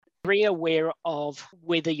Very aware of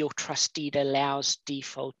whether your trust deed allows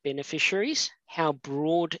default beneficiaries, how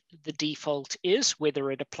broad the default is,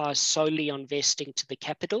 whether it applies solely on vesting to the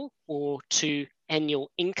capital or to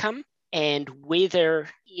annual income, and whether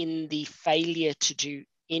in the failure to do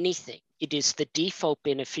anything, it is the default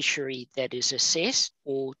beneficiary that is assessed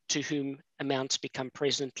or to whom amounts become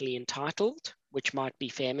presently entitled, which might be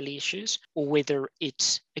family issues, or whether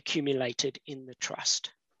it's accumulated in the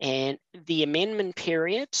trust. And the amendment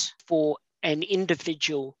periods for an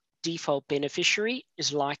individual default beneficiary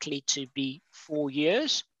is likely to be 4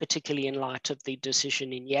 years, particularly in light of the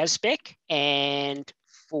decision in Yazbek. And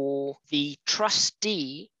for the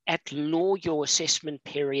trustee, at law, your assessment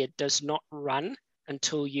period does not run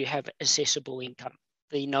until you have assessable income.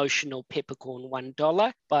 The notional peppercorn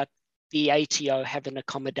 $1, but the ATO have an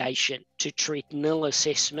accommodation to treat nil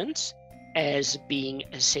assessments as being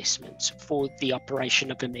assessments for the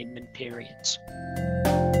operation of amendment periods.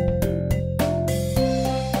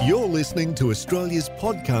 You're listening to Australia's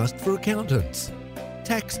podcast for accountants,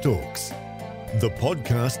 Tax Talks, the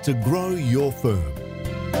podcast to grow your firm.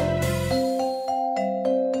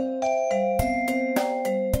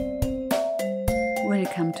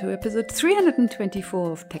 Welcome to episode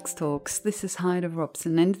 324 of Tax Talks. This is Heide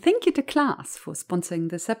Robson, and thank you to Class for sponsoring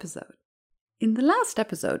this episode. In the last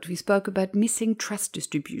episode, we spoke about missing trust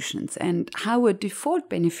distributions and how a default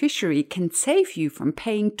beneficiary can save you from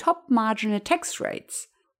paying top marginal tax rates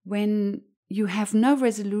when you have no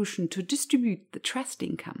resolution to distribute the trust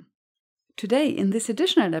income. Today, in this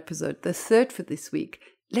additional episode, the third for this week,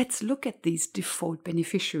 let's look at these default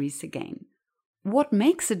beneficiaries again. What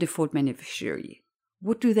makes a default beneficiary?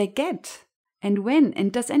 What do they get? And when?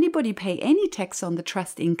 And does anybody pay any tax on the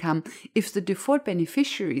trust income if the default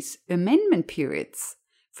beneficiaries' amendment periods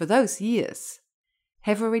for those years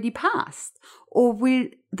have already passed? Or will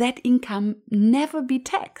that income never be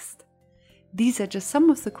taxed? These are just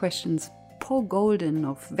some of the questions Paul Golden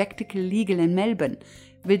of Vectical Legal in Melbourne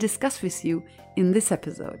will discuss with you in this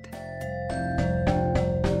episode.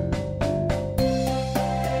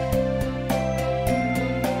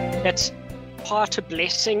 That's part a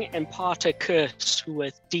blessing and part a curse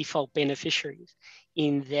with default beneficiaries,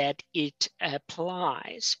 in that it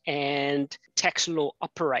applies and tax law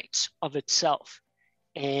operates of itself,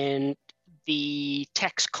 and the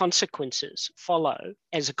tax consequences follow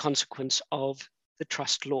as a consequence of the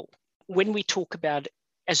trust law. When we talk about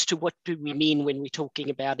as to what do we mean when we're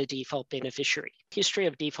talking about a default beneficiary, history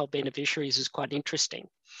of default beneficiaries is quite interesting,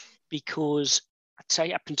 because I'd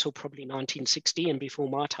say up until probably 1960 and before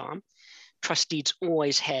my time, trust deeds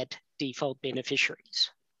always had default beneficiaries,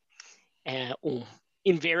 or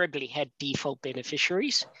invariably had default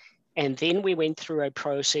beneficiaries. And then we went through a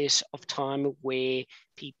process of time where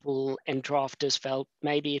people and drafters felt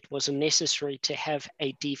maybe it wasn't necessary to have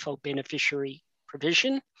a default beneficiary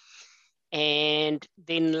provision. And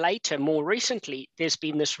then later, more recently, there's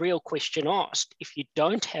been this real question asked: if you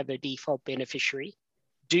don't have a default beneficiary,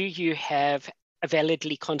 do you have a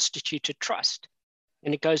validly constituted trust?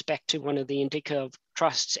 And it goes back to one of the indica of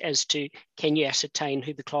trusts as to, can you ascertain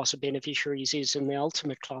who the class of beneficiaries is and the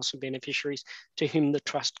ultimate class of beneficiaries to whom the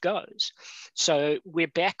trust goes? So we're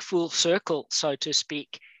back full circle, so to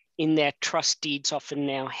speak, in that trust deeds often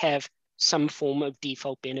now have some form of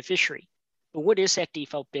default beneficiary. But what is that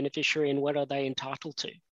default beneficiary and what are they entitled to?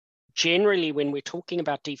 Generally, when we're talking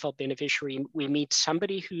about default beneficiary, we mean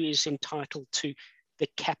somebody who is entitled to the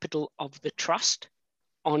capital of the trust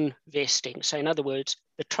on vesting. So in other words,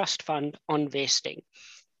 the trust fund on vesting.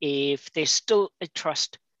 If there's still a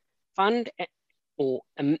trust fund, or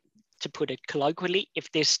to put it colloquially,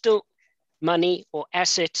 if there's still money or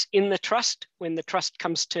assets in the trust when the trust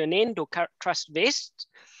comes to an end or trust vests,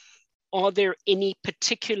 are there any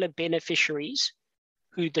particular beneficiaries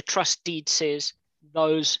who the trust deed says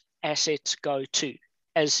those assets go to,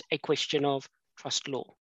 as a question of trust law?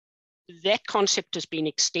 That concept has been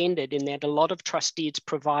extended in that a lot of trust deeds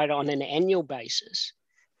provide on an annual basis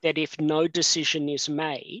that if no decision is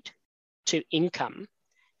made to income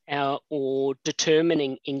or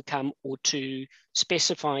determining income or to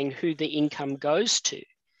specifying who the income goes to,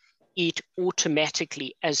 it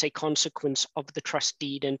automatically, as a consequence of the trust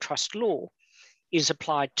deed and trust law, is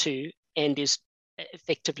applied to and is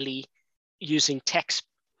effectively, using tax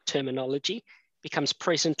terminology, becomes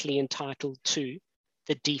presently entitled to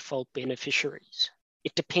the default beneficiaries.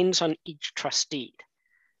 It depends on each trust deed.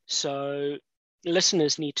 So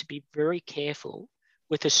listeners need to be very careful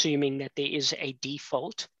with assuming that there is a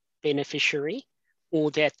default beneficiary or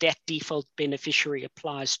that that default beneficiary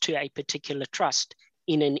applies to a particular trust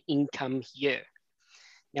in an income year.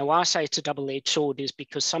 Now, why I say it's a double-edged sword is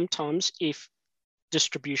because sometimes if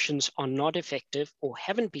distributions are not effective or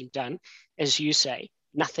haven't been done, as you say,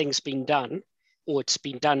 nothing's been done or it's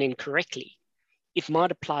been done incorrectly, it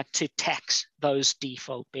might apply to tax those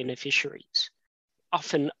default beneficiaries.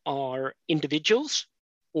 Often are individuals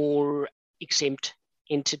or exempt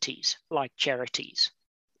entities like charities,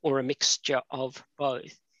 or a mixture of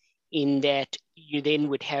both, in that you then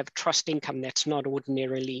would have trust income that's not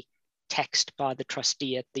ordinarily taxed by the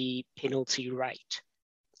trustee at the penalty rate.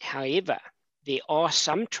 However, there are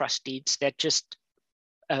some trust deeds that just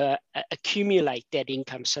accumulate that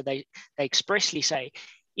income. So they expressly say,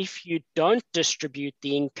 if you don't distribute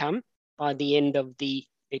the income by the end of the,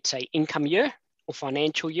 let's say, income year or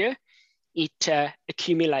financial year, it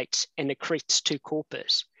accumulates and accretes to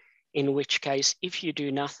corpus, in which case, if you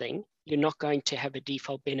do nothing, you're not going to have a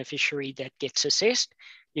default beneficiary that gets assessed.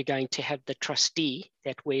 You're going to have the trustee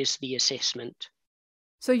that wears the assessment.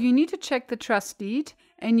 So you need to check the trust deed,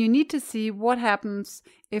 and you need to see what happens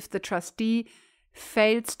if the trustee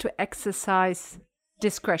fails to exercise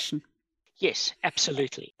discretion. Yes,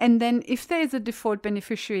 absolutely. And then if there is a default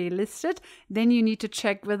beneficiary listed, then you need to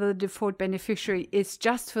check whether the default beneficiary is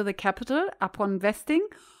just for the capital upon vesting,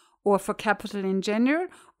 or for capital in general,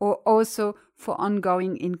 or also for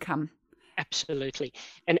ongoing income. Absolutely.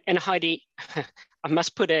 And Heidi,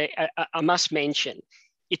 I must mention,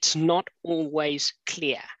 it's not always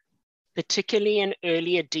clear, particularly in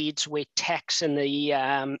earlier deeds where tax and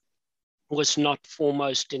the was not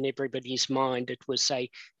foremost in everybody's mind. It was, say,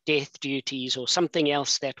 death duties or something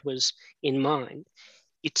else that was in mind.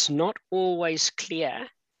 It's not always clear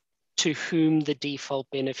to whom the default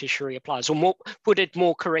beneficiary applies, or put it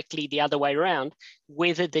more correctly the other way around,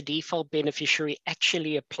 whether the default beneficiary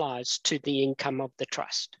actually applies to the income of the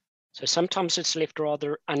trust. So sometimes it's left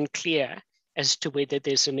rather unclear as to whether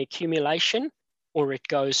there's an accumulation or it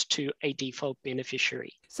goes to a default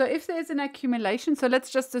beneficiary. So if there's an accumulation, so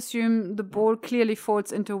let's just assume the ball clearly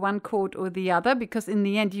falls into one court or the other, because in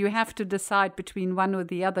the end you have to decide between one or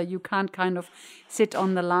the other. You can't kind of sit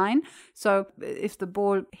on the line. So if the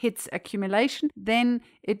ball hits accumulation, then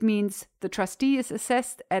it means the trustee is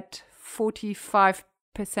assessed at 45%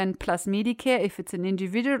 plus Medicare if it's an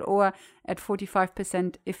individual, or at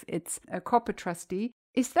 45% if it's a corporate trustee.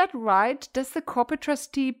 Is that right? Does the corporate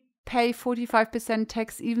trustee pay 45%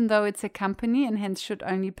 tax even though it's a company, and hence should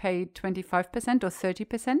only pay 25% or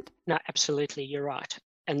 30%? No, absolutely, you're right.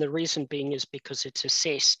 And the reason being is because it's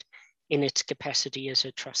assessed in its capacity as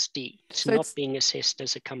a trustee. It's not being assessed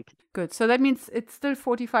as a company. Good. So that means it's still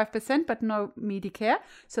 45%, but no Medicare.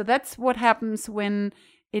 So that's what happens when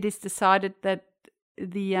it is decided that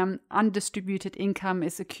the undistributed income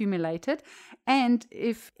is accumulated. And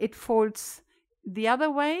if it falls the other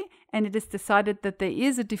way, and it is decided that there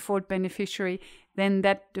is a default beneficiary, then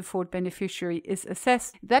that default beneficiary is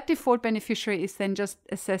assessed. That default beneficiary is then just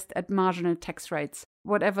assessed at marginal tax rates,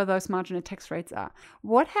 whatever those marginal tax rates are.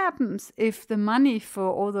 What happens if the money for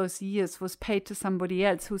all those years was paid to somebody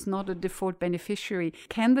else who's not a default beneficiary?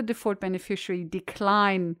 Can the default beneficiary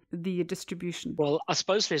decline the distribution? Well, I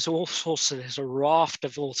suppose there's a raft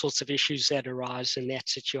of all sorts of issues that arise in that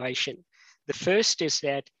situation. The first is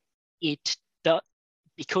that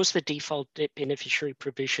because the default beneficiary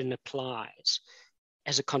provision applies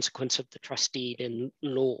as a consequence of the trust deed in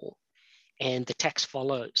law, and the tax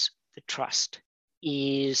follows the trust,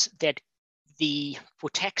 is that for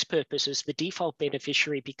tax purposes, the default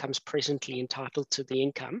beneficiary becomes presently entitled to the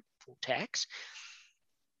income for tax,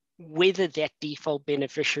 whether that default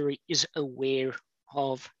beneficiary is aware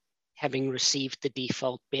of having received the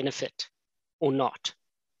default benefit or not.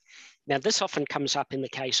 Now, this often comes up in the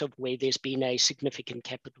case of where there's been a significant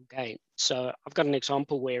capital gain. So I've got an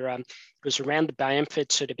example where it was around the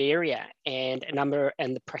Bamford sort of area, and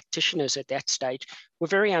the practitioners at that stage were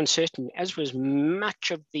very uncertain, as was much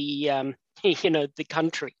of the the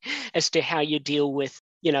country, as to how you deal with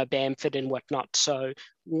Bamford and whatnot. So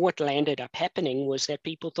what landed up happening was that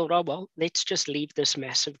people thought, oh well, let's just leave this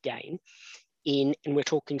massive gain and we're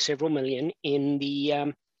talking several million in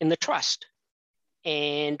the trust.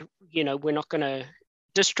 And, we're not going to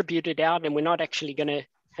distribute it out, and we're not actually going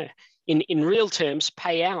to, in real terms,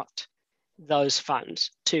 pay out those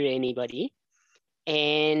funds to anybody.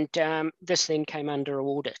 And this then came under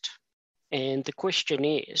audit. And the question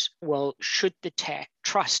is, well, should the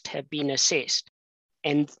trust have been assessed?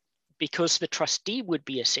 And because the trustee would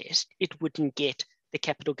be assessed, it wouldn't get the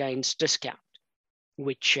capital gains discount,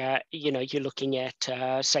 which, you're looking at,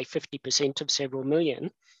 say, 50% of several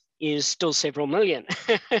million is still several million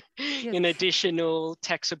in additional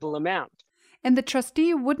taxable amount. And the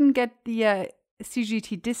trustee wouldn't get the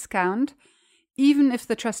CGT discount Even if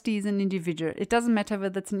the trustee is an individual. It doesn't matter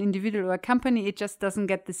whether it's an individual or a company, it just doesn't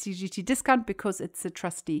get the CGT discount because it's a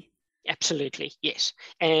trustee. Absolutely, yes.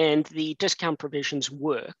 And the discount provisions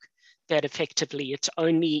work that effectively it's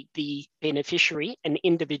only the beneficiary, an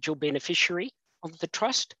individual beneficiary of the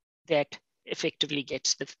trust, that effectively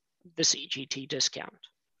gets the CGT discount.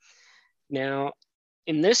 Now,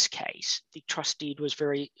 in this case, the trust deed was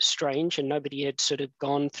very strange and nobody had sort of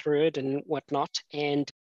gone through it and whatnot. And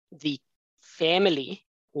the family,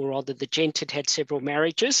 or rather the gent, had several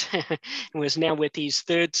marriages and was now with his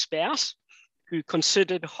third spouse, who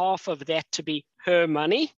considered half of that to be her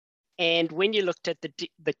money. And when you looked at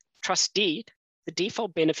the trust deed, the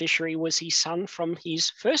default beneficiary was his son from his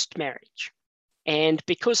first marriage. And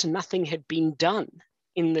because nothing had been done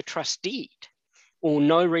in the trust deed, or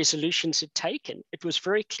no resolutions had taken, it was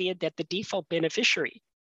very clear that the default beneficiary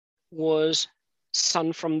was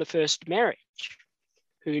son from the first marriage,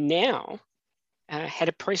 who now had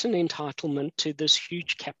a present entitlement to this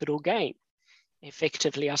huge capital gain.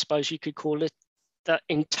 Effectively, I suppose you could call it the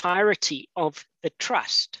entirety of the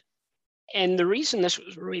trust. And the reason this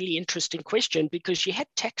was a really interesting question, because you had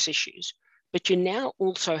tax issues, but you now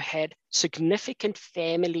also had significant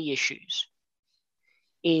family issues,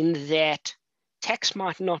 in that tax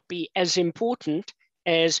might not be as important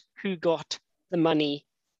as who got the money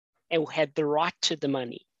or had the right to the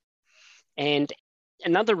money. And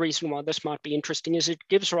another reason why this might be interesting is it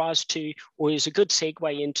gives rise to, or is a good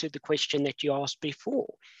segue into the question that you asked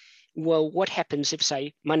before. Well, what happens if,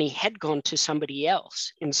 say, money had gone to somebody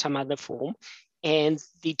else in some other form and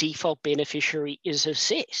the default beneficiary is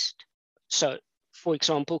assessed? So, for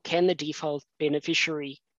example, can the default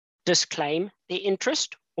beneficiary disclaim their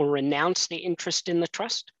interest or renounce their interest in the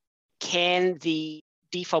trust? Can the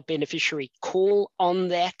default beneficiary call on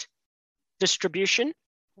that distribution?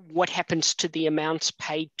 What happens to the amounts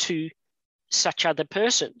paid to such other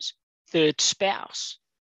persons? Third spouse.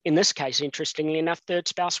 In this case, interestingly enough, third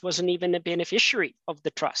spouse wasn't even a beneficiary of the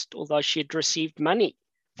trust, although she had received money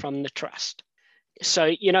from the trust.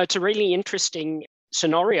 So, it's a really interesting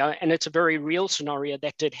scenario, and it's a very real scenario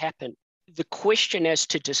that did happen. The question as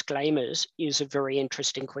to disclaimers is a very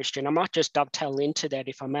interesting question. I might just dovetail into that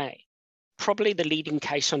if I may. Probably the leading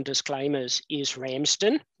case on disclaimers is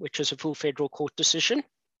Ramsden, which is a full federal court decision.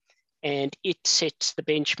 And it sets the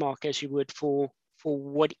benchmark, as you would, for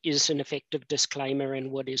what is an effective disclaimer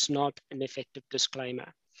and what is not an effective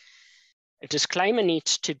disclaimer. A disclaimer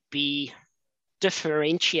needs to be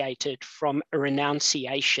differentiated from a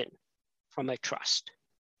renunciation from a trust.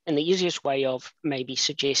 And the easiest way of maybe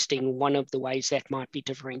suggesting one of the ways that might be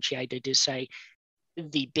differentiated is, say,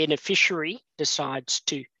 the beneficiary decides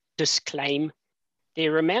to disclaim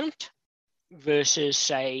their amount versus,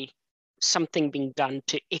 say, something being done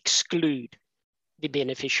to exclude the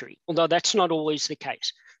beneficiary, although that's not always the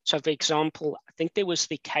case. So, for example, I think there are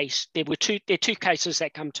two cases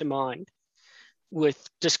that come to mind with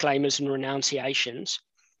disclaimers and renunciations.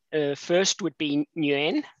 First would be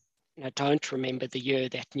Nguyen. I don't remember the year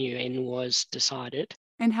that Nguyen was decided.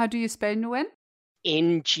 And how do you spell Nguyen?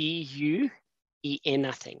 Nguyen,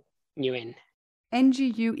 I think. Nguyen.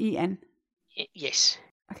 Nguyen. Yes.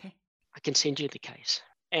 Okay. I can send you the case.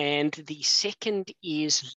 And the second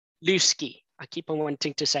is Lusky. I keep on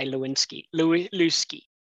wanting to say Lewinsky. Lusky.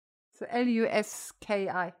 So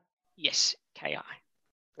Luski. Yes, Ki.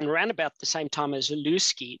 And around about the same time as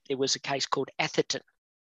Lusky, there was a case called Atherton.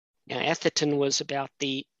 Now, Atherton was about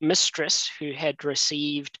the mistress who had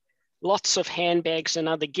received lots of handbags and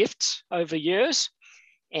other gifts over years.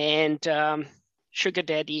 And Sugar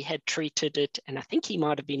Daddy had treated it, and I think he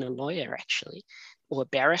might have been a lawyer actually, or a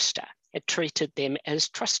barrister, had treated them as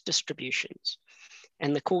trust distributions.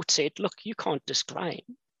 And the court said, look, you can't disclaim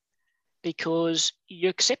because you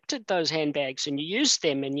accepted those handbags and you used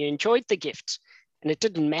them and you enjoyed the gifts. And it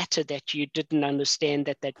didn't matter that you didn't understand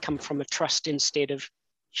that they'd come from a trust instead of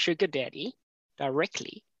Sugar Daddy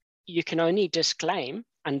directly. You can only disclaim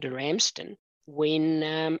under Ramsden when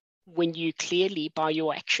you clearly, by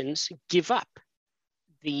your actions, give up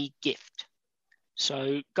the gift.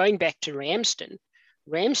 So going back to Ramsden,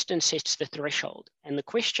 Ramsden sets the threshold. And the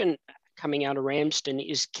question coming out of Ramsden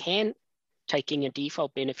is, taking a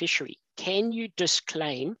default beneficiary, can you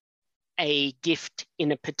disclaim a gift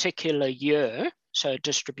in a particular year, so a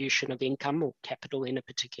distribution of income or capital in a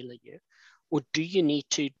particular year, or do you need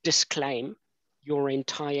to disclaim your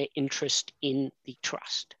entire interest in the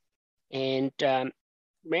trust? And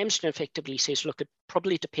Ramsden effectively says, look, it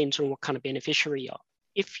probably depends on what kind of beneficiary you are.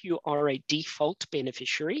 If you are a default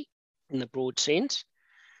beneficiary in the broad sense,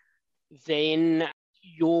 then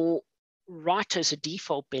your right as a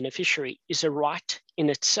default beneficiary is a right in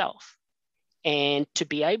itself. And to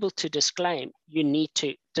be able to disclaim, you need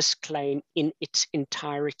to disclaim in its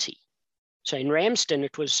entirety. So in Ramsden,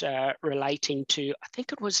 it was relating to, I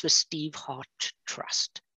think it was the Steve Hart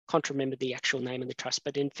Trust. Can't remember the actual name of the trust,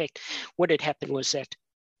 but in fact, what had happened was that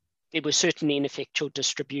there were certain ineffectual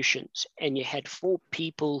distributions, and you had 4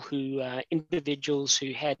 people individuals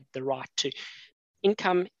who had the right to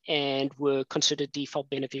income and were considered default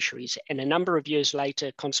beneficiaries. And a number of years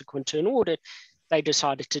later, consequent to an audit, they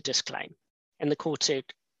decided to disclaim. And the court said,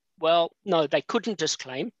 well, no, they couldn't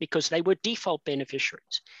disclaim because they were default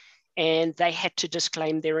beneficiaries. And they had to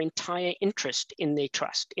disclaim their entire interest in their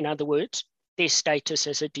trust. In other words, their status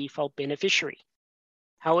as a default beneficiary.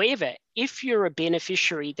 However, if you're a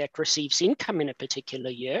beneficiary that receives income in a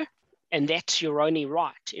particular year, and that's your only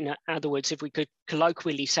right, in other words, if we could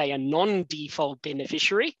colloquially say a non-default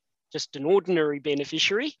beneficiary, just an ordinary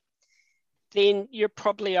beneficiary, then you're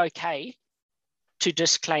probably okay to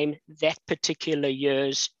disclaim that particular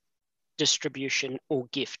year's distribution or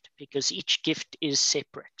gift, because each gift is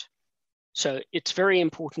separate. So it's very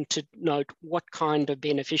important to note what kind of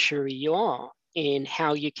beneficiary you are and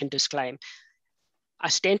how you can disclaim. I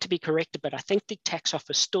stand to be corrected, but I think the tax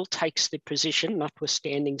office still takes the position,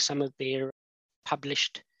 notwithstanding some of their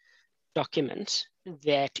published documents,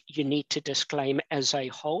 that you need to disclaim as a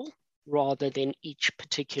whole rather than each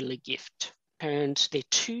particular gift. And there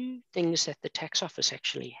are 2 things that the tax office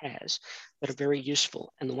actually has that are very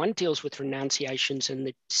useful. And the one deals with renunciations and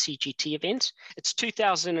the CGT events. It's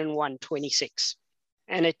 2001-26,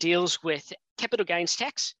 and it deals with capital gains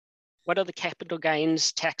tax. What are the capital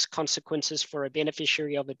gains tax consequences for a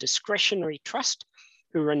beneficiary of a discretionary trust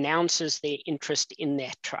who renounces their interest in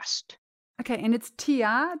that trust? Okay, and it's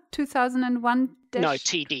TR 2001? No,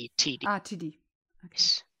 TD. Ah, TD. Okay.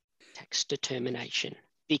 Yes, tax determination.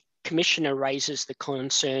 The commissioner raises the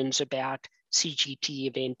concerns about CGT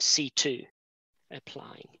event C2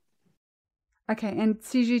 applying. Okay, and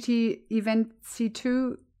CGT event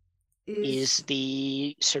C2 is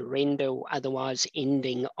the surrender or otherwise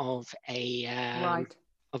ending of a right.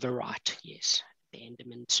 Of a right, yes.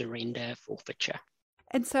 Abandonment, surrender, forfeiture.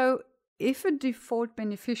 And so if a default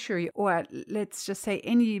beneficiary, or let's just say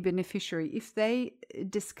any beneficiary, if they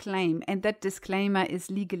disclaim and that disclaimer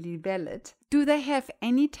is legally valid, do they have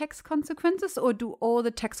any tax consequences, or do all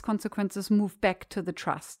the tax consequences move back to the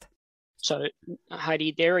trust? So,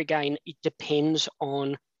 Heidi, there again, it depends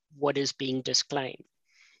on what is being disclaimed.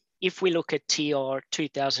 If we look at TR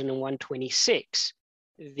 2001-26,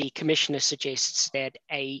 the commissioner suggests that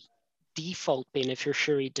a default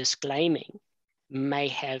beneficiary disclaiming may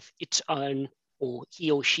have its own, or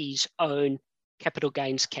he or she's own, capital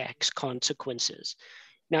gains tax consequences.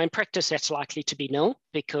 Now, in practice, that's likely to be nil,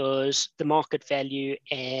 because the market value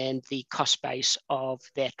and the cost base of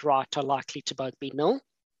that right are likely to both be nil.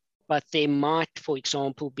 But there might, for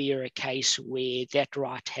example, be a case where that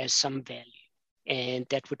right has some value, and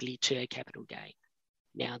that would lead to a capital gain.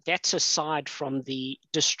 Now, that's aside from the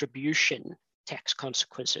distribution tax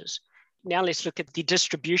consequences. Now let's look at the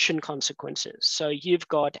distribution consequences. So you've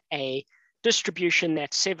got a distribution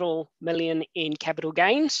that's several million in capital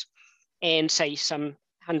gains and say some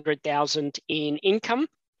 100,000 in income.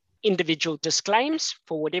 Individual disclaims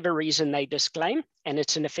for whatever reason they disclaim, and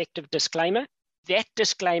it's an effective disclaimer. That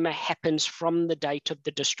disclaimer happens from the date of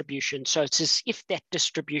the distribution. So it's as if that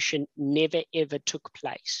distribution never, ever took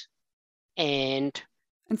place. And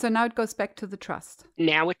so now it goes back to the trust.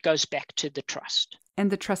 Now it goes back to the trust. And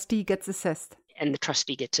the trustee gets assessed. And the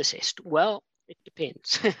trustee gets assessed. Well, it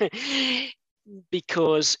depends.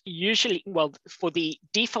 Because usually, well, for the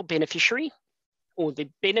default beneficiary, or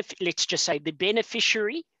let's just say the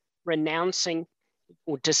beneficiary renouncing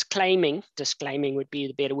or disclaiming would be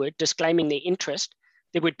the better word, disclaiming their interest,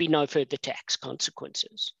 there would be no further tax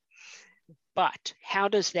consequences. But how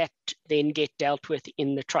does that then get dealt with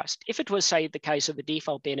in the trust? If it was, say, the case of the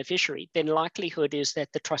default beneficiary, then likelihood is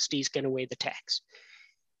that the trustee is going to wear the tax.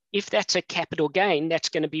 If that's a capital gain, that's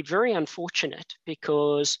going to be very unfortunate,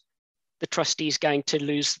 because the trustee is going to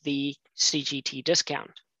lose the CGT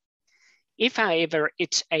discount. If, however,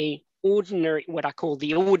 it's a ordinary, what I call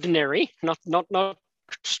the ordinary, not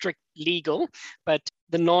strict legal, but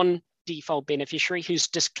the non-default beneficiary who's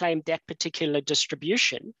disclaimed that particular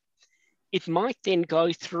distribution, it might then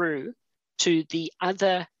go through to the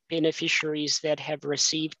other beneficiaries that have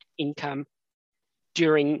received income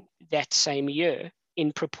during that same year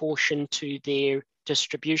in proportion to their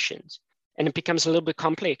distributions. And it becomes a little bit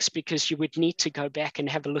complex, because you would need to go back and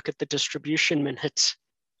have a look at the distribution minutes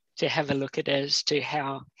to have a look at as to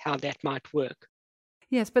how that might work.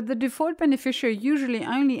 Yes, but the default beneficiary usually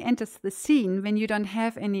only enters the scene when you don't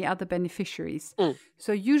have any other beneficiaries.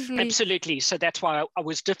 So usually... Absolutely. So that's why I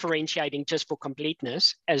was differentiating just for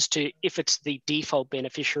completeness as to if it's the default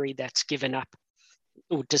beneficiary that's given up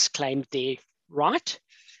or disclaimed their right,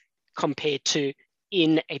 compared to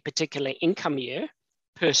in a particular income year,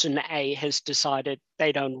 person A has decided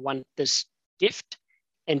they don't want this gift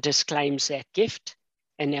and disclaims that gift.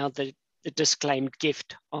 And now the disclaimed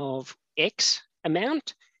gift of X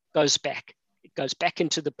amount goes back. It goes back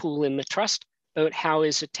into the pool in the trust, but how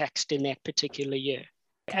is it taxed in that particular year?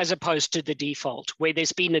 As opposed to the default, where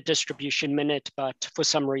there's been a distribution minute, but for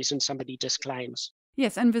some reason somebody disclaims.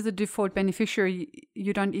 Yes, and with a default beneficiary,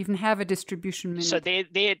 you don't even have a distribution minute. So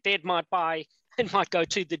that might go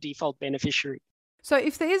to the default beneficiary. So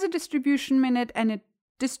if there is a distribution minute and it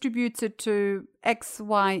distributes it to X,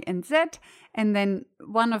 Y, and Z, and then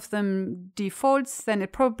one of them defaults, then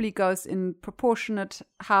it probably goes in proportionate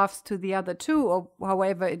halves to the other two, or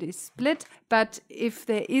however it is split. But if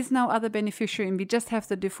there is no other beneficiary and we just have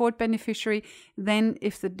the default beneficiary, then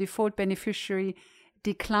if the default beneficiary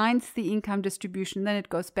declines the income distribution, then it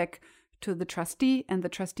goes back to the trustee, and the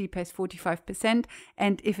trustee pays 45%.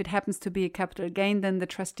 And if it happens to be a capital gain, then the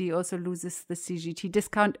trustee also loses the CGT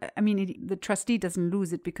discount. I mean, the trustee doesn't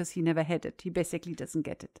lose it because he never had it. He basically doesn't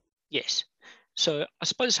get it. Yes. So I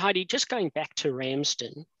suppose, Heidi, just going back to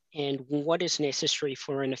Ramsden and what is necessary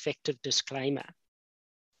for an effective disclaimer.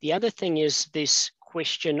 The other thing is this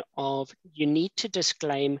question of you need to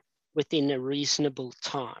disclaim within a reasonable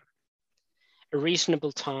time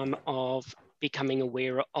of becoming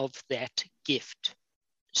aware of that gift.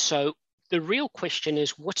 So the real question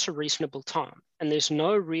is, what's a reasonable time? And there's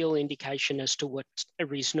no real indication as to what a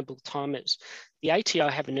reasonable time is. The ATO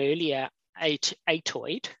have an earlier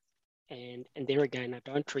ATOID, and there again, I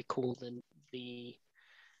don't recall the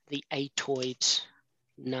ATOID's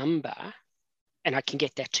number, and I can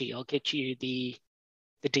get that to you. I'll get you the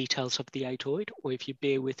details of the ATOID, or if you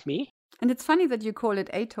bear with me. And it's funny that you call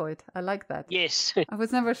it ATOID. I like that. Yes. I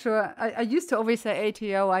was never sure. I used to always say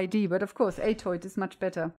ATO ID, but of course, ATOID is much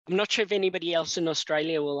better. I'm not sure if anybody else in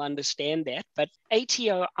Australia will understand that, but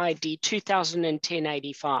ATO ID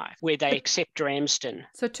 2010-85, where they accept Ramsden.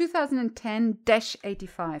 So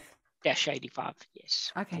 2010-85. -85,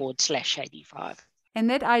 yes. Okay. /85.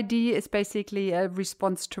 And that ID is basically a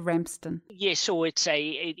response to Ramsden. Yes, or it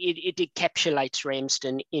encapsulates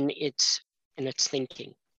Ramsden in its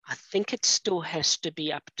thinking. I think it still has to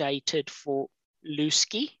be updated for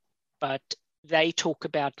Lusky, but they talk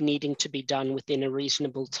about needing to be done within a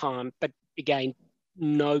reasonable time. But again,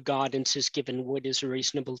 no guidance is given what is a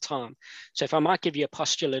reasonable time. So if I might give you a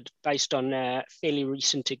postulate based on a fairly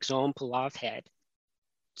recent example I've had,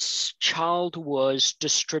 child was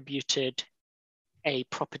distributed a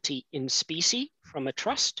property in specie from a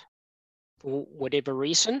trust for whatever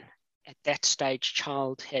reason. At that stage,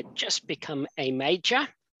 child had just become a major,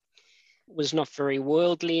 was not very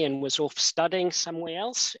worldly and was off studying somewhere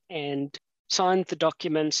else, and signed the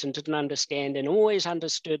documents and didn't understand, and always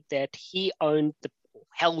understood that he held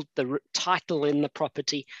the title in the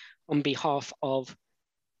property on behalf of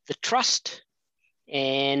the trust,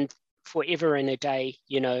 and forever and a day,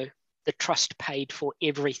 the trust paid for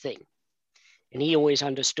everything. And he always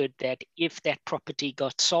understood that if that property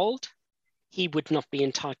got sold, he would not be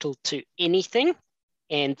entitled to anything,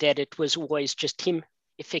 and that it was always just him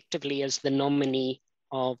effectively as the nominee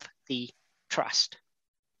of the trust.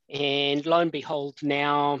 And lo and behold,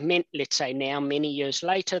 many years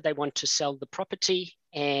later, they want to sell the property,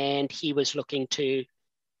 and he was looking to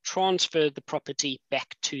transfer the property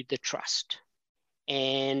back to the trust.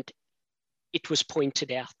 And it was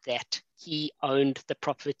pointed out that he owned the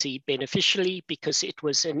property beneficially because it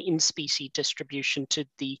was an in specie distribution to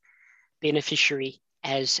the beneficiary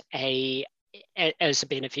as a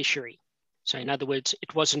beneficiary. So in other words,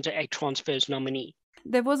 it wasn't a transfers nominee.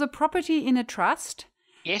 There was a property in a trust.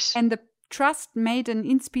 Yes. And the trust made an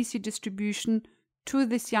in specie distribution to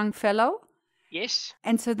this young fellow. Yes.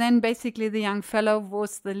 And so then basically the young fellow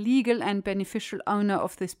was the legal and beneficial owner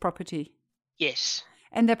of this property. Yes.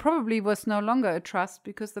 And there probably was no longer a trust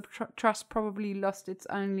because the trust probably lost its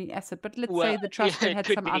only asset. But let's say the trust had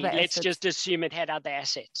some other assets. Let's just assume it had other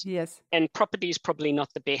assets. Yes. And property is probably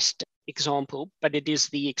not the best example, but it is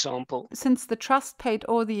the example. Since the trust paid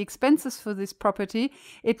all the expenses for this property,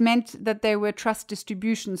 it meant that there were trust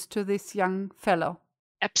distributions to this young fellow.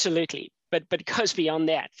 Absolutely. But it goes beyond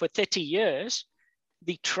that. For 30 years,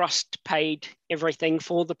 the trust paid everything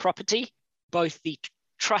for the property. Both the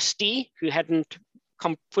trustee, who hadn't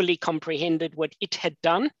fully comprehended what it had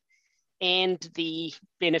done, and the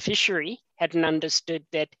beneficiary hadn't understood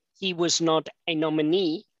that he was not a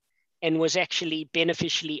nominee and was actually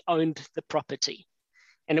beneficially owned the property.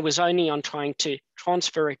 And it was only on trying to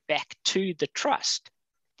transfer it back to the trust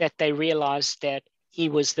that they realized that he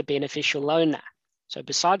was the beneficial owner. So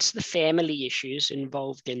besides the family issues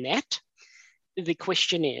involved in that, the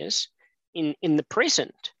question is, in the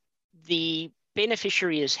present, the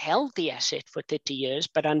beneficiary has held the asset for 30 years,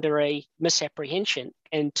 but under a misapprehension.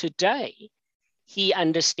 And today, he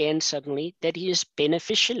understands suddenly that he is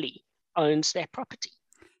beneficially owns that property.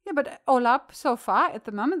 Yeah, but all up so far at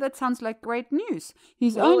the moment, that sounds like great news.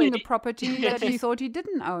 He's Well, owning a property that he thought he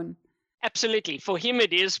didn't own. Absolutely. For him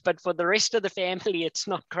it is, but for the rest of the family, it's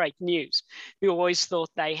not great news. We always thought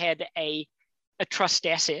they had a trust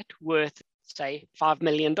asset worth, say, $5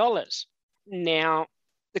 million. Now,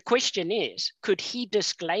 the question is, could he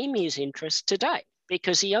disclaim his interest today?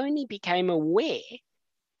 Because he only became aware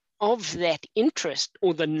of that interest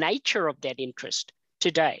or the nature of that interest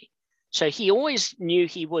today. So he always knew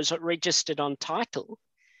he was registered on title,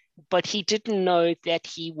 but he didn't know that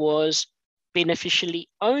he was beneficially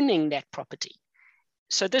owning that property.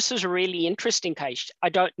 So this is a really interesting case. I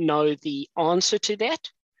don't know the answer to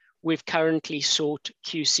that. We've currently sought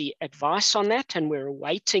QC advice on that, and we're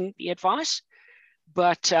awaiting the advice.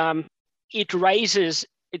 But it raises,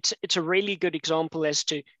 it's a really good example as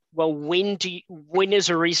to, well, when is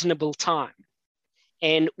a reasonable time?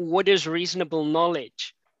 And what is reasonable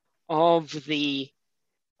knowledge of the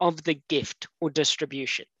gift or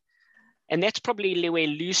distribution? And that's probably where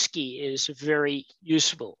Lusky is very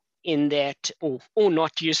useful in that, or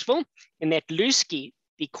not useful, in that Lusky,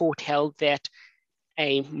 the court held that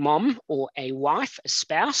a mom or a wife, a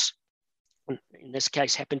spouse, in this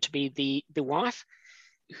case happened to be the wife,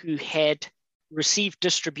 who had received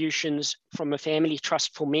distributions from a family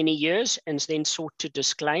trust for many years and then sought to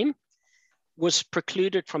disclaim, was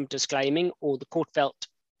precluded from disclaiming, or the court felt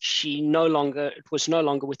it was no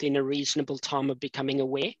longer within a reasonable time of becoming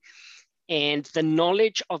aware. And the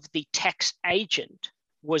knowledge of the tax agent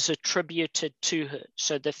was attributed to her.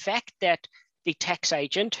 So the fact that her tax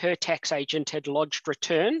agent had lodged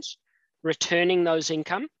returns, returning those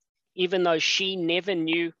income, even though she never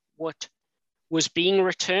knew what was being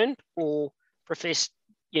returned or professed,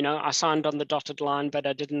 I signed on the dotted line, but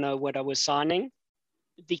I didn't know what I was signing.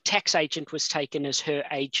 The tax agent was taken as her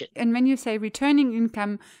agent. And when you say returning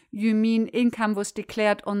income, you mean income was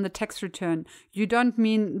declared on the tax return. You don't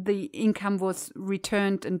mean the income was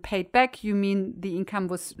returned and paid back. You mean the income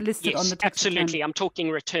was listed on the tax return. Yes, absolutely. I'm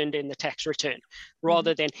talking returned in the tax return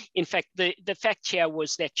rather than, in fact, the fact here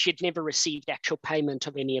was that she'd never received actual payment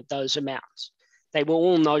of any of those amounts. They were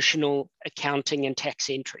all notional accounting and tax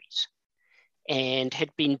entries and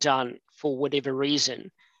had been done for whatever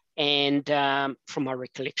reason. And from my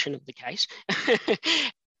recollection of the case.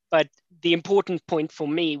 But the important point for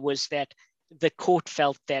me was that the court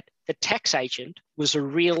felt that the tax agent was a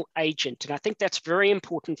real agent. And I think that's very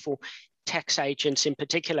important for tax agents, in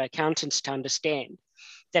particular accountants, to understand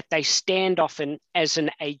that they stand often as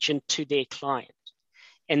an agent to their client,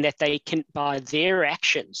 and that they can, by their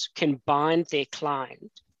actions, can bind their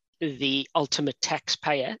client, the ultimate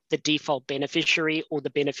taxpayer, the default beneficiary or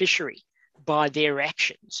the beneficiary, by their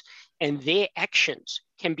actions, and their actions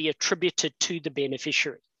can be attributed to the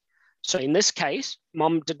beneficiary. So in this case,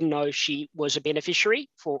 mom didn't know she was a beneficiary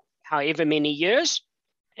for however many years,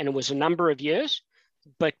 and it was a number of years,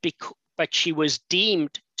 but she was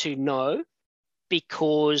deemed to know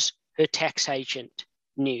because her tax agent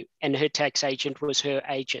knew, and her tax agent was her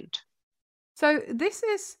agent. So this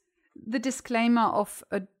is the disclaimer of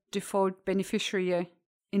a default beneficiary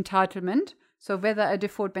entitlement. So whether a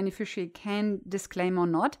default beneficiary can disclaim or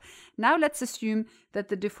not. Now let's assume that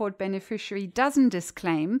the default beneficiary doesn't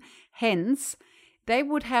disclaim. Hence, they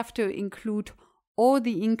would have to include all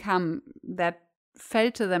the income that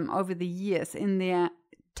fell to them over the years in their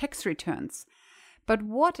tax returns. But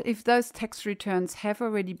what if those tax returns have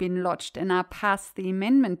already been lodged and are past the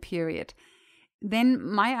amendment period? Then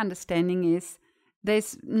my understanding is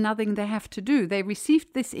there's nothing they have to do. They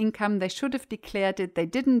received this income. They should have declared it. They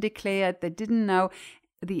didn't declare it. They didn't know.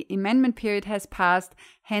 The amendment period has passed.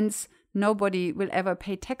 Hence, nobody will ever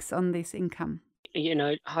pay tax on this income.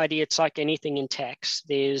 Heidi, it's like anything in tax.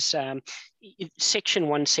 There's Section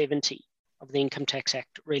 170 of the Income Tax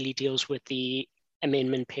Act really deals with the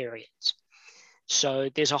amendment periods. So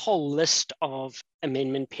there's a whole list of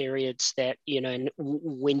amendment periods that, and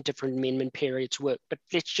when different amendment periods work. But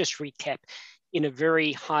let's just recap in a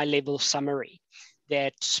very high-level summary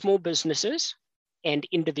that small businesses and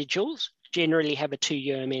individuals generally have a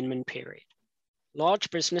 2-year amendment period. Large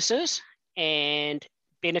businesses and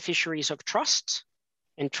beneficiaries of trusts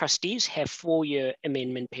and trustees have 4-year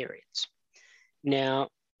amendment periods. Now,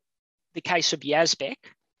 the case of Yazbek,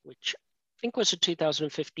 which I think was a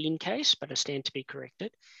 2015 case, but I stand to be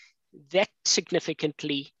corrected, that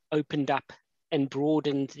significantly opened up and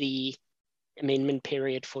broadened the amendment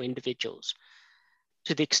period for individuals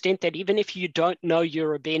to the extent that even if you don't know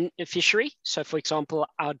you're a beneficiary, so for example,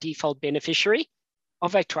 our default beneficiary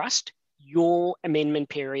of a trust, your amendment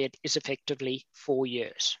period is effectively 4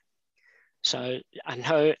 years. So I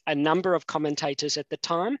know a number of commentators at the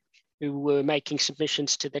time who were making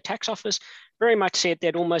submissions to the tax office very much said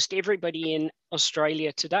that almost everybody in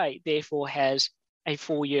Australia today therefore has a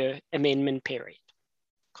 4-year amendment period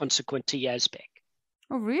consequent to Yazbek.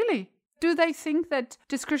 Oh, really? Do they think that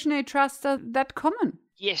discretionary trusts are that common?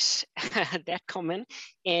 Yes, that common.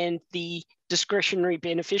 And the discretionary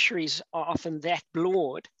beneficiaries are often that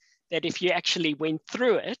broad that if you actually went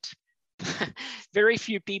through it, very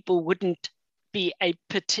few people wouldn't be a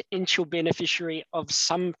potential beneficiary of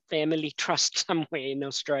some family trust somewhere in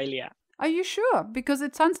Australia. Are you sure? Because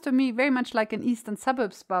it sounds to me very much like an eastern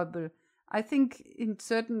suburbs bubble. I think in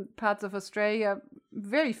certain parts of Australia,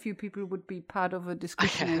 very few people would be part of a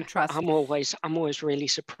discretionary trust. I'm always really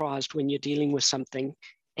surprised when you're dealing with something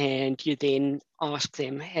and you then ask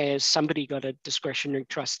them, has somebody got a discretionary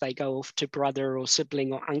trust? They go off to brother or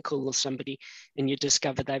sibling or uncle or somebody, and you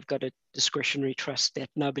discover they've got a discretionary trust that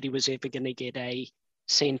nobody was ever going to get a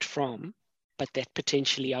cent from, but that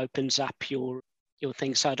potentially opens up your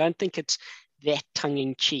thing. So I don't think it's that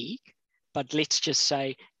tongue-in-cheek, but let's just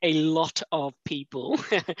say a lot of people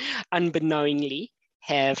unbeknowingly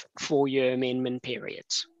have 4-year amendment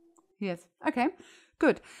periods. Yes. Okay,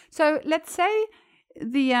 good. So let's say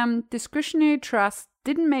the discretionary trust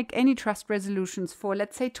didn't make any trust resolutions for,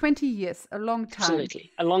 let's say, 20 years, a long time. Absolutely,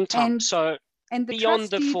 a long time. And the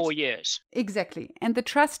beyond the 4 years. Exactly. And the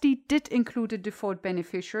trustee did include a default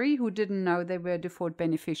beneficiary who didn't know they were a default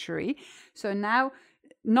beneficiary. So now,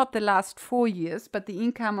 not the last 4 years, but the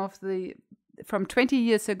income of from 20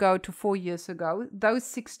 years ago to 4 years ago, those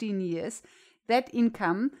 16 years, that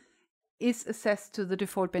income is assessed to the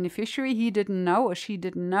default beneficiary. He didn't know or she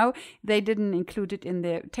didn't know. They didn't include it in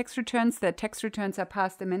their tax returns. Their tax returns are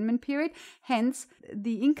past the amendment period. Hence,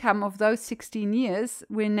 the income of those 16 years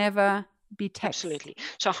will never be taxed. Absolutely.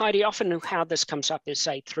 So Heidi, often how this comes up is,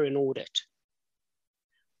 say, through an audit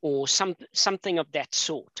or something of that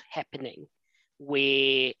sort happening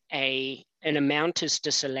where an amount is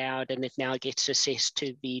disallowed and it now gets assessed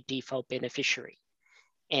to the default beneficiary.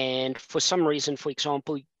 And for some reason, for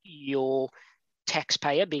example, your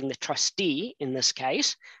taxpayer, being the trustee in this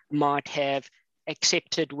case, might have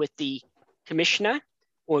accepted with the commissioner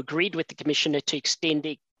or agreed with the commissioner to extend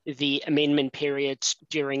the amendment periods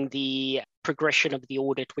during the progression of the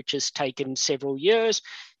audit, which has taken several years,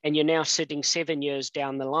 and you're now sitting 7 years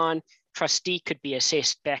down the line. Trustee could be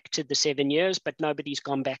assessed back to the 7 years, but nobody's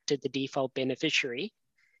gone back to the default beneficiary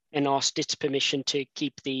and asked its permission to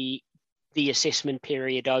keep the assessment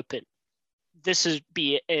period open. This would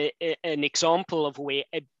be an example of where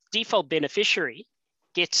a default beneficiary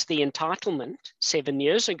gets the entitlement 7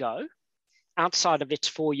 years ago outside of its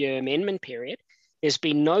 4-year amendment period. There's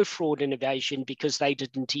been no fraud and evasion because they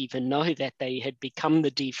didn't even know that they had become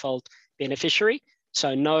the default beneficiary.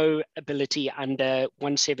 So no ability under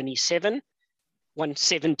 170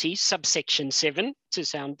 subsection 7 to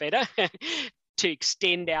sound better to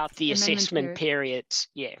extend out the assessment periods.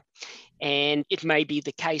 Yeah. And it may be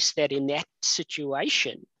the case that in that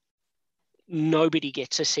situation, nobody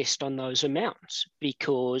gets assessed on those amounts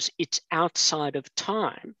because it's outside of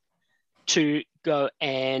time to go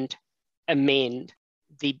and amend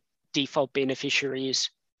the default beneficiary's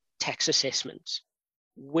tax assessments.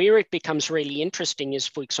 Where it becomes really interesting is,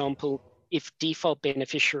 for example, if default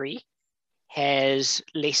beneficiary has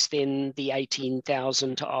less than the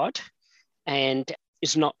 18,000 odd and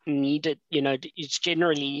is not needed, it's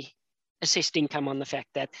generally assessed income on the fact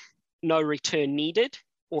that no return needed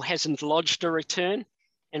or hasn't lodged a return,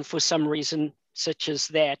 and for some reason such as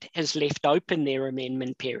that has left open their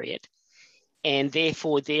amendment period, and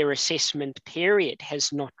therefore their assessment period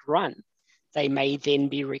has not run, they may then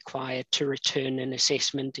be required to return an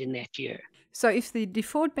assessment in that year. So if the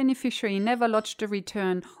default beneficiary never lodged a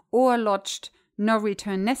return or lodged no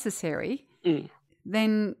return necessary,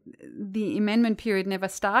 then the amendment period never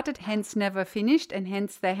started, hence never finished, and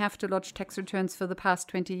hence they have to lodge tax returns for the past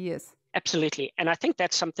 20 years. Absolutely. And I think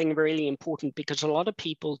that's something really important because a lot of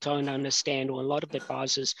people don't understand, or a lot of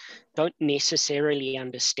advisors don't necessarily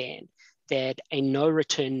understand, that a no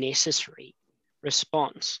return necessary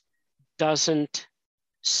response doesn't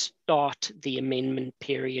start the amendment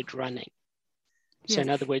period running. So Yes. in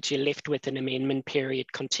other words, you're left with an amendment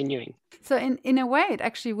period continuing. So in a way, it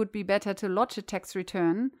actually would be better to lodge a tax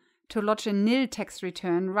return, to lodge a nil tax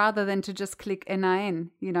return, rather than to just click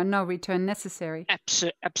NIN, no return necessary.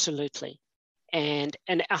 Absolutely. And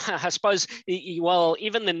I suppose, well,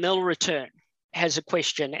 even the nil return has a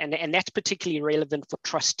question, and that's particularly relevant for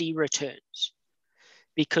trustee returns,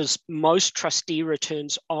 because most trustee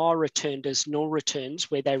returns are returned as nil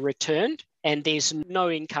returns where they're returned and there's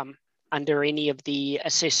no income under any of the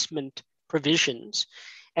assessment provisions.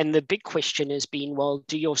 And the big question has been, well,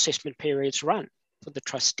 do your assessment periods run for the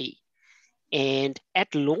trustee? And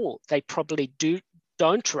at law, they probably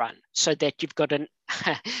don't run, so that you've got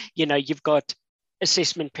you've got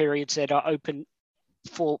assessment periods that are open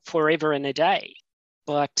for forever and a day.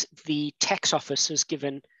 But the tax office has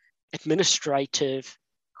given administrative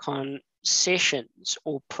concessions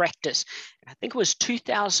or practice. I think it was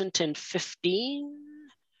 2015,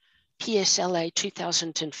 PSLA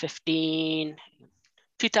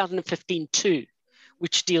 2015-2,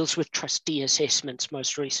 which deals with trustee assessments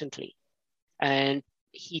most recently. And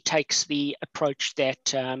he takes the approach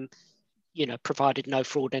that, provided no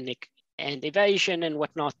fraud and evasion and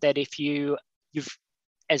whatnot, that if you've,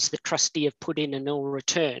 as the trustee, have put in a nil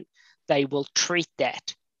return, they will treat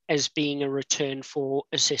that as being a return for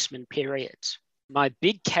assessment periods. My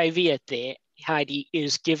big caveat there, Heidi,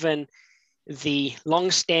 is given the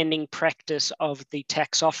long-standing practice of the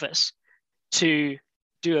tax office to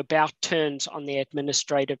do about turns on the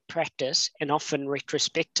administrative practice, and often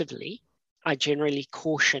retrospectively, I generally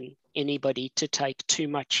caution anybody to take too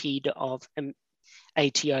much heed of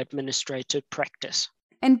ATO administrative practice.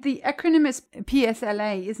 And the acronym is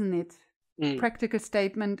PSLA, isn't it? Mm. Practical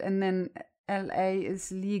statement, and then LA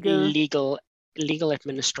is legal. Legal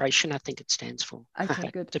administration, I think it stands for. Okay,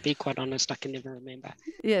 good. To be quite honest, I can never remember.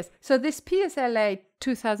 Yes. So this PSLA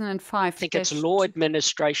 2005. I think it's Law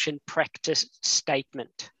Administration Practice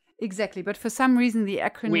Statement. Exactly. But for some reason, the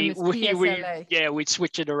acronym is PSLA. We'd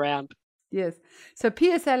switch it around. Yes. So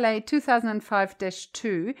PSLA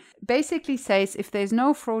 2005-2 basically says if there's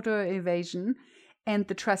no fraud or evasion and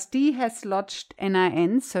the trustee has lodged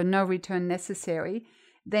NINs, so no return necessary,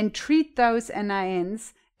 then treat those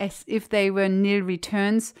NINs as if they were nil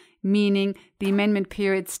returns, meaning the amendment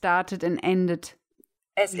period started and ended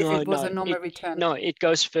as if it was a normal return. No, it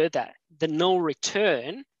goes further. The nil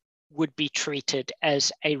return would be treated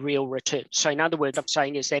as a real return. So in other words, I'm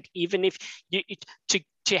saying is that even if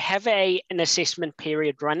to have an assessment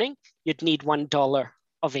period running, you'd need $1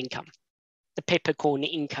 of income, the peppercorn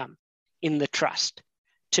income in the trust,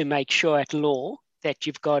 to make sure at law that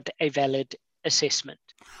you've got a valid assessment.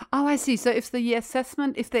 Oh, I see. So if the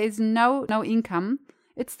assessment, if there is no income,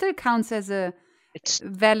 it still counts as a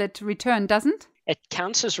valid return, doesn't? It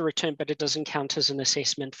counts as a return, but it doesn't count as an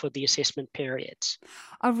assessment for the assessment periods.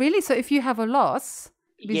 Oh, really? So if you have a loss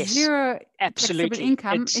with zero taxable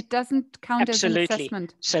income, it doesn't count as an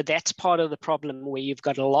assessment? So that's part of the problem, where you've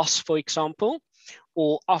got a loss, for example,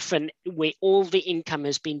 or often where all the income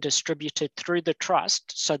has been distributed through the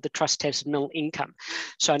trust, so the trust has nil income.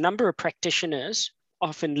 So a number of practitioners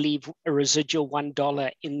often leave a residual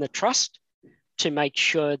 $1 in the trust to make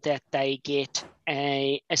sure that they get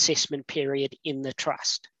an assessment period in the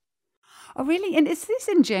trust. Oh, really? And is this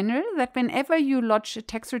in general, that whenever you lodge a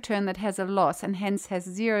tax return that has a loss and hence has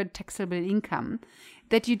zero taxable income,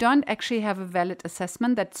 that you don't actually have a valid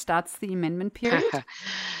assessment that starts the amendment period?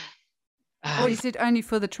 Or is it only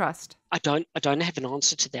for the trust? I don't have an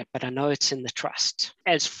answer to that, but I know it's in the trust.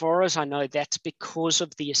 As far as I know, that's because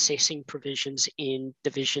of the assessing provisions in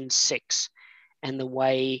Division 6 and the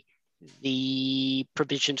way the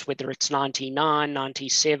provisions, whether it's 99,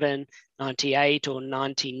 97, 98 or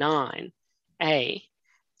 99A,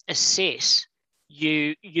 assess,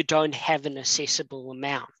 you don't have an assessable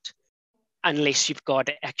amount unless you've got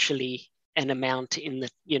actually an amount in the,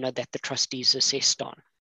 that the trustee's assessed on.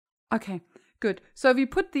 Okay, good. So if you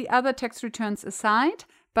put the other tax returns aside,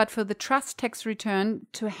 but for the trust tax return,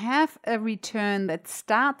 to have a return that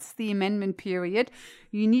starts the amendment period,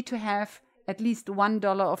 you need to have at least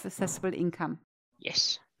 $1 of assessable income.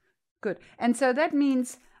 Yes. Good. And so that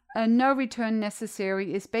means a no return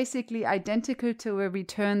necessary is basically identical to a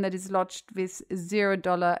return that is lodged with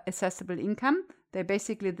 $0 assessable income. They're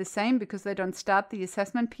basically the same because they don't start the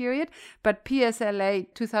assessment period. But PSLA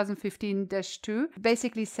 2015-2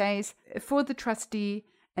 basically says for the trustee,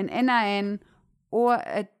 an NIN or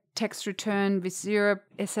a tax return with zero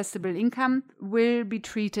assessable income will be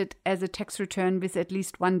treated as a tax return with at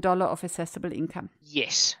least $1 of assessable income.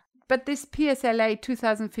 Yes. But this PSLA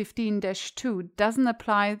 2015-2 doesn't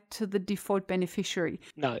apply to the default beneficiary.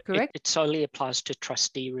 No, correct? It solely applies to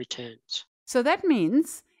trustee returns. So that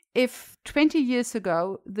means if 20 years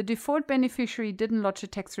ago the default beneficiary didn't lodge a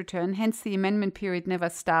tax return, hence the amendment period never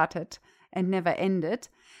started and never ended.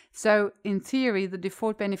 So in theory, the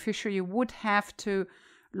default beneficiary would have to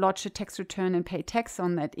lodge a tax return and pay tax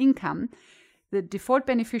on that income. The default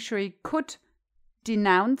beneficiary could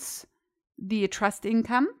denounce the trust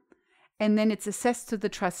income, and then it's assessed to the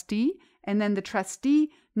trustee, and then the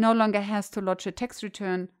trustee no longer has to lodge a tax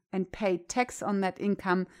return and pay tax on that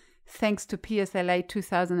income thanks to PSLA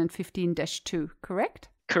 2015-2, correct?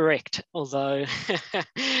 Correct. Although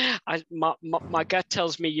my gut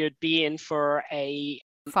tells me you'd be in for a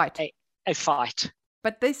fight. A fight.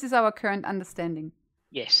 But this is our current understanding.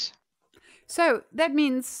 Yes. So that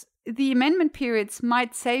means the amendment periods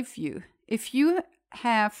might save you. If you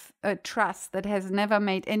have a trust that has never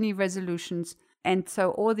made any resolutions, and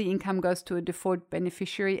so all the income goes to a default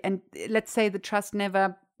beneficiary, and let's say the trust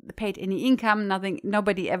never paid any income,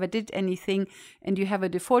 nobody ever did anything, and you have a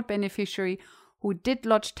default beneficiary who did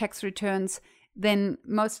lodge tax returns, then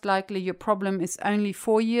most likely your problem is only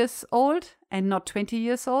 4 years old and not 20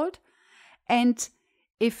 years old. And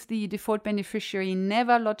if the default beneficiary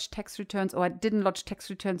never lodged tax returns or didn't lodge tax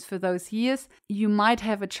returns for those years, you might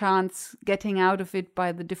have a chance getting out of it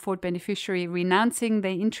by the default beneficiary renouncing their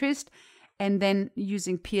interest and then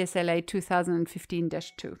using PSLA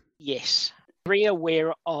 2015-2. Yes. Very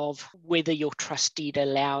aware of whether your trust deed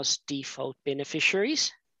allows default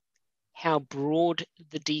beneficiaries, how broad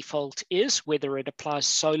the default is, whether it applies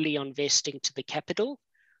solely on vesting to the capital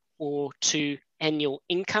or to annual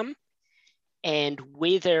income, and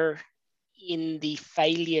whether in the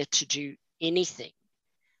failure to do anything,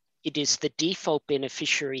 it is the default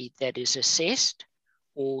beneficiary that is assessed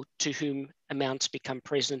or to whom amounts become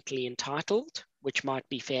presently entitled, which might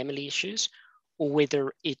be family issues, or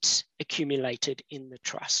whether it's accumulated in the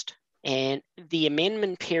trust. And the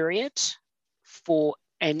amendment period for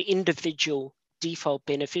an individual default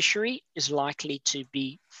beneficiary is likely to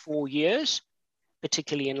be 4 years,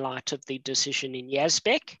 particularly in light of the decision in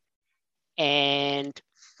Yazbek. And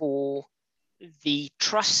for the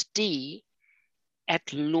trustee,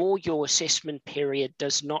 at law, your assessment period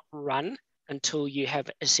does not run until you have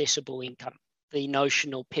assessable income, the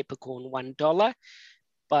notional peppercorn $1,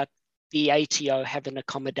 but the ATO have an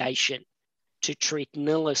accommodation to treat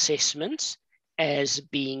nil assessments as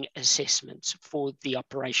being assessments for the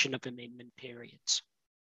operation of amendment periods.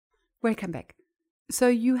 Welcome back. So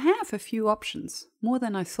you have a few options, more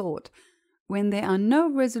than I thought, when there are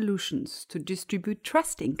no resolutions to distribute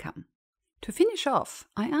trust income. To finish off,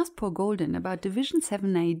 I asked Paul Golden about Division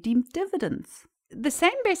 7A deemed dividends. The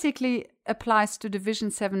same basically applies to Division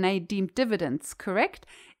 7A deemed dividends, correct?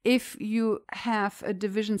 If you have a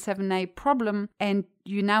Division 7A problem and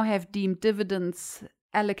you now have deemed dividends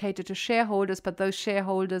allocated to shareholders, but those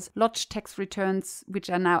shareholders lodge tax returns which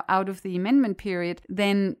are now out of the amendment period,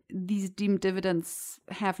 then these deemed dividends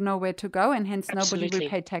have nowhere to go and hence Absolutely. Nobody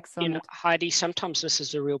will pay tax on it. Heidi, sometimes this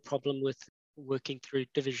is a real problem with working through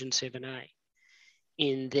Division 7A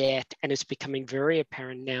in that, and it's becoming very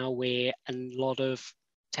apparent now where a lot of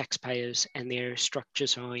taxpayers and their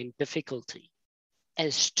structures are in difficulty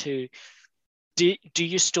as to do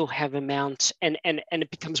you still have amounts, and it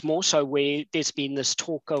becomes more so where there's been this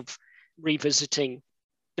talk of revisiting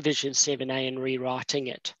Division 7A and rewriting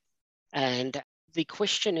it. And the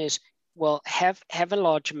question is, well, have a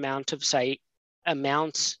large amount of, say,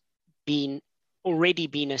 amounts already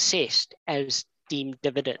been assessed as deemed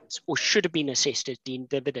dividends, or should have been assessed as deemed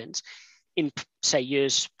dividends in, say,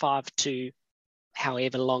 years 5 to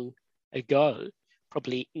however long ago,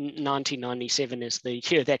 probably 1997 is the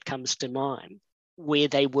year that comes to mind, where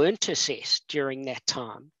they weren't assessed during that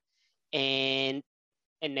time. And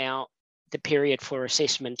now the period for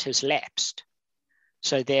assessment has lapsed.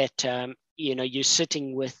 So that, you're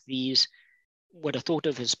sitting with these, what are thought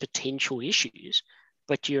of as potential issues,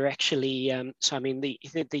 but you're actually,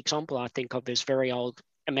 the example I think of is very old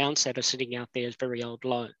amounts that are sitting out there as very old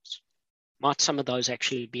loans. Might some of those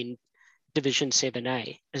actually been Division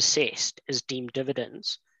 7A assessed as deemed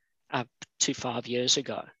dividends up to 5 years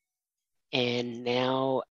ago? And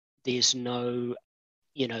now there's no,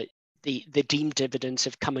 the deemed dividends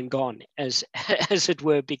have come and gone, as it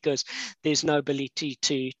were, because there's no ability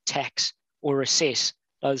to tax or assess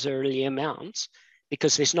those early amounts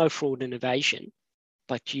because there's no fraud and evasion,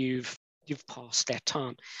 but you've passed that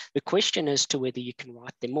time. The question as to whether you can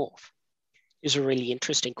write them off is a really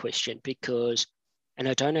interesting question because, and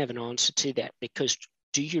I don't have an answer to that, because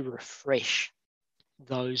do you refresh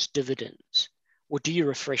those dividends or do you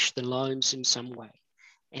refresh the loans in some way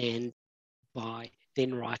and by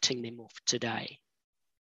then writing them off today?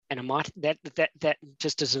 And I might, that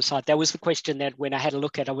just as an aside, that was the question that when I had a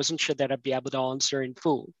look at, I wasn't sure that I'd be able to answer in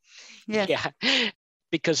full. Yes. Yeah,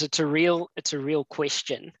 because it's a real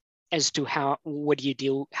question as to how do you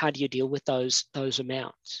deal with those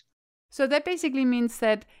amounts. So that basically means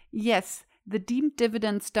that, yes, the deemed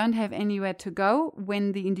dividends don't have anywhere to go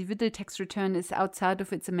when the individual tax return is outside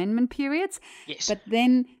of its amendment periods. Yes. But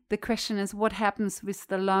then the question is what happens with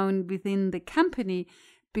the loan within the company?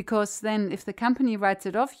 Because then if the company writes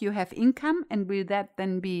it off, you have income, and will that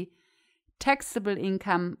then be taxable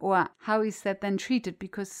income, or how is that then treated?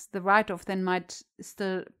 Because the write-off then might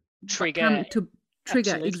still trigger tax.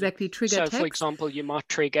 For example, you might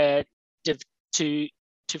trigger Div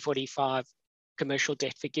 245 commercial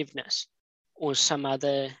debt forgiveness or some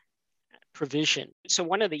other provision. So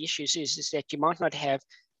one of the issues is that you might not have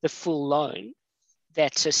the full loan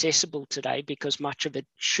that's accessible today because much of it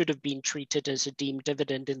should have been treated as a deemed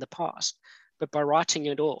dividend in the past. But by writing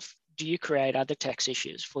it off, do you create other tax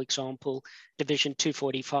issues? For example, Division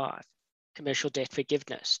 245, commercial debt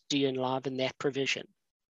forgiveness. Do you enliven that provision?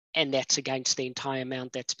 And that's against the entire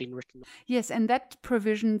amount that's been written. Yes, and that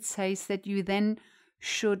provision says that you then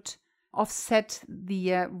should offset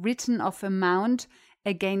the written off amount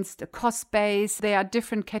against a cost base. There are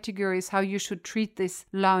different categories how you should treat this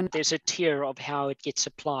loan. There's a tier of how it gets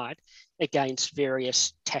applied against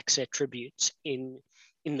various tax attributes in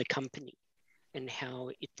the company, and how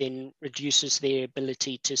it then reduces their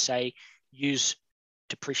ability to, say, use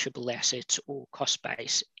depreciable assets or cost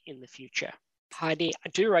base in the future. Heidi, I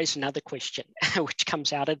do raise another question which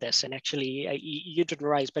comes out of this, and actually you didn't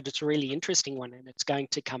raise, but it's a really interesting one, and it's going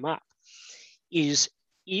to come up, is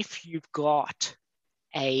if you've got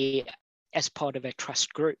as part of a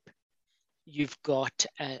trust group, you've got,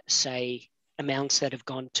 say, amounts that have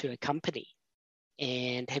gone to a company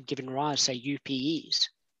and have given rise, say, UPEs,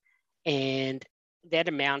 and that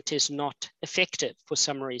amount is not effective for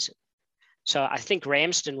some reason. So I think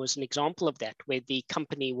Ramsden was an example of that, where the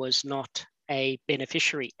company was not a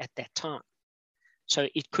beneficiary at that time. So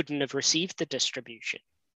it couldn't have received the distribution,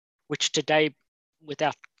 which today,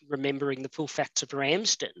 without remembering the full facts of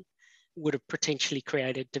Ramsden, would have potentially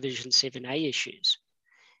created Division 7A issues.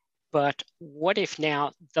 But what if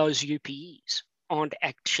now those UPEs aren't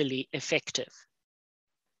actually effective?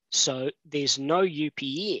 So there's no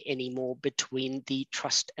UPE anymore between the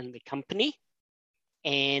trust and the company,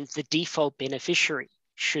 and the default beneficiary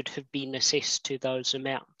should have been assessed to those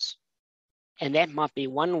amounts. And that might be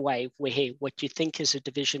one way where what you think is a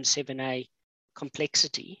Division 7A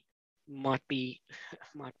complexity might be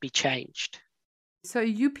changed. So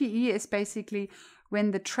UPE is basically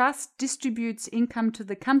when the trust distributes income to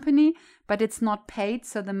the company, but it's not paid,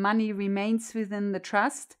 so the money remains within the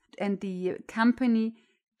trust, and the company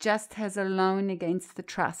just has a loan against the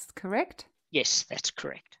trust, correct? Yes, that's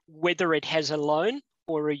correct. Whether it has a loan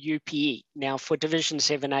or a UPE. Now, for Division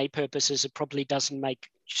 7A purposes, it probably doesn't make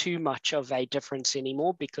too much of a difference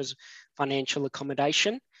anymore because financial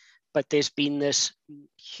accommodation, but there's been this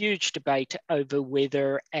huge debate over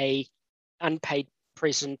whether a unpaid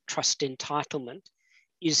present trust entitlement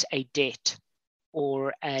is a debt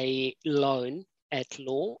or a loan at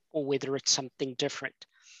law, or whether it's something different.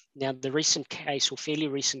 Now, the recent case, or fairly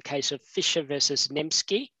recent case of Fisher versus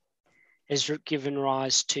Nemski, has given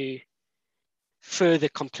rise to further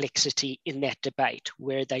complexity in that debate,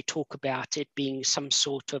 where they talk about it being some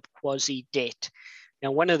sort of quasi-debt.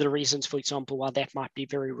 Now, one of the reasons, for example, why that might be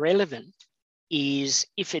very relevant is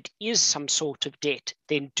if it is some sort of debt,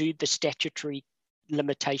 then do the statutory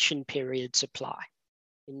limitation periods apply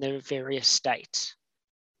in the various states?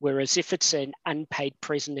 Whereas if it's an unpaid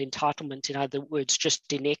present entitlement, in other words,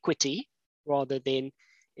 just in equity rather than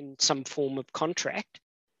in some form of contract,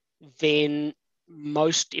 then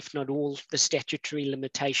most, if not all, the statutory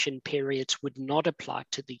limitation periods would not apply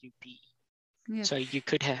to the UPE. Yes. So you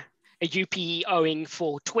could have a UPE owing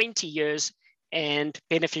for 20 years and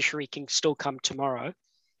beneficiary can still come tomorrow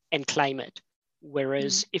and claim it.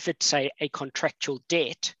 Whereas if it's, say, a contractual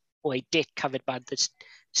debt or a debt covered by the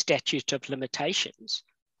statute of limitations,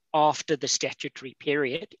 after the statutory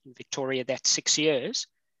period, in Victoria that's 6 years,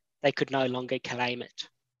 they could no longer claim it.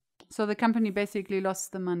 So the company basically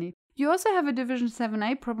lost the money. You also have a Division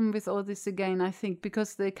 7A problem with all this again, I think,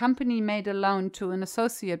 because the company made a loan to an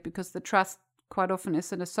associate, because the trust quite often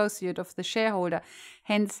is an associate of the shareholder.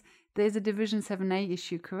 Hence, there's a Division 7A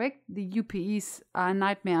issue, correct? The UPEs are a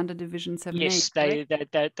nightmare under Division 7A. Yes,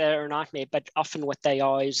 they're a nightmare, but often what they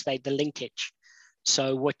are is the linkage.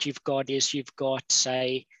 So what you've got is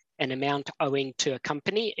say, an amount owing to a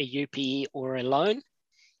company, a UPE or a loan,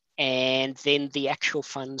 and then the actual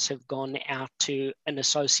funds have gone out to an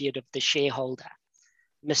associate of the shareholder.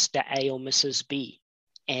 Mr. A or Mrs. B.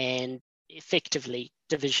 And effectively,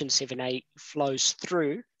 Division 7A flows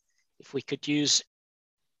through, if we could use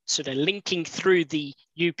sort of linking through the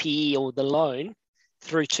UPE or the loan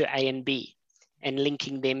through to A and B and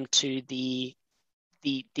linking them to the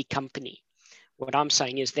company. What I'm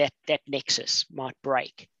saying is that nexus might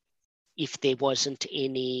break if there wasn't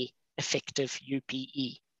any effective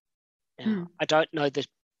UPE. Now, I don't know the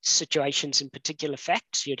situations in particular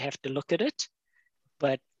facts, you'd have to look at it,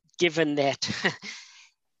 but given that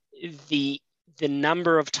the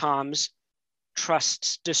number of times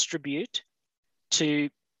trusts distribute to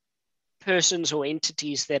persons or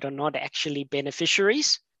entities that are not actually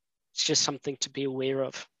beneficiaries, it's just something to be aware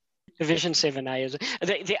of. Division 7A is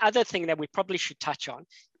the other thing that we probably should touch on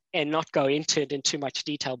and not go into it in too much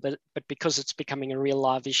detail, but because it's becoming a real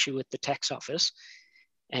live issue with the tax office,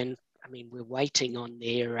 and I mean we're waiting on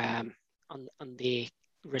their on their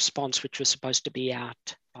response, which was supposed to be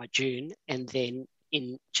out by June and then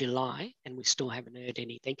in July, and we still haven't heard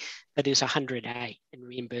anything. But there's 100A in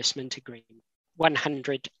reimbursement agreement,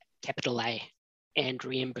 100 capital A and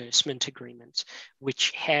reimbursement agreements,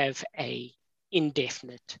 which have a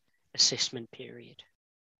indefinite assessment period.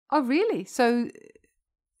 Oh, really? So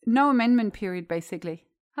no amendment period, basically.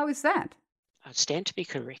 How is that? I stand to be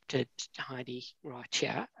corrected, Heidi, right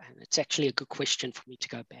here. And it's actually a good question for me to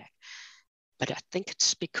go back. But I think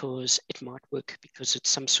it's because it might work because it's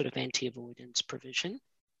some sort of anti-avoidance provision.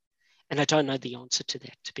 And I don't know the answer to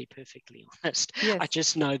that, to be perfectly honest. Yes. I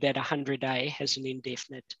just know that 100A has an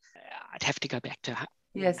indefinite, I'd have to go back to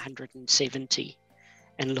 170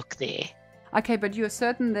 and look there. Okay, but you're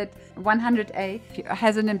certain that 100A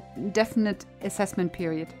has an indefinite assessment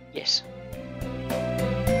period? Yes.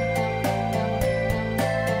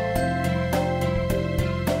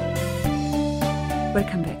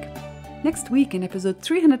 Welcome back. Next week in episode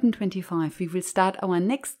 325, we will start our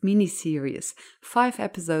next mini-series, 5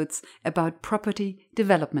 episodes about property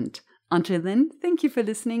development. Until then, thank you for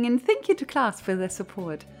listening and thank you to class for their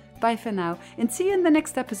support. Bye for now and see you in the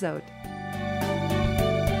next episode.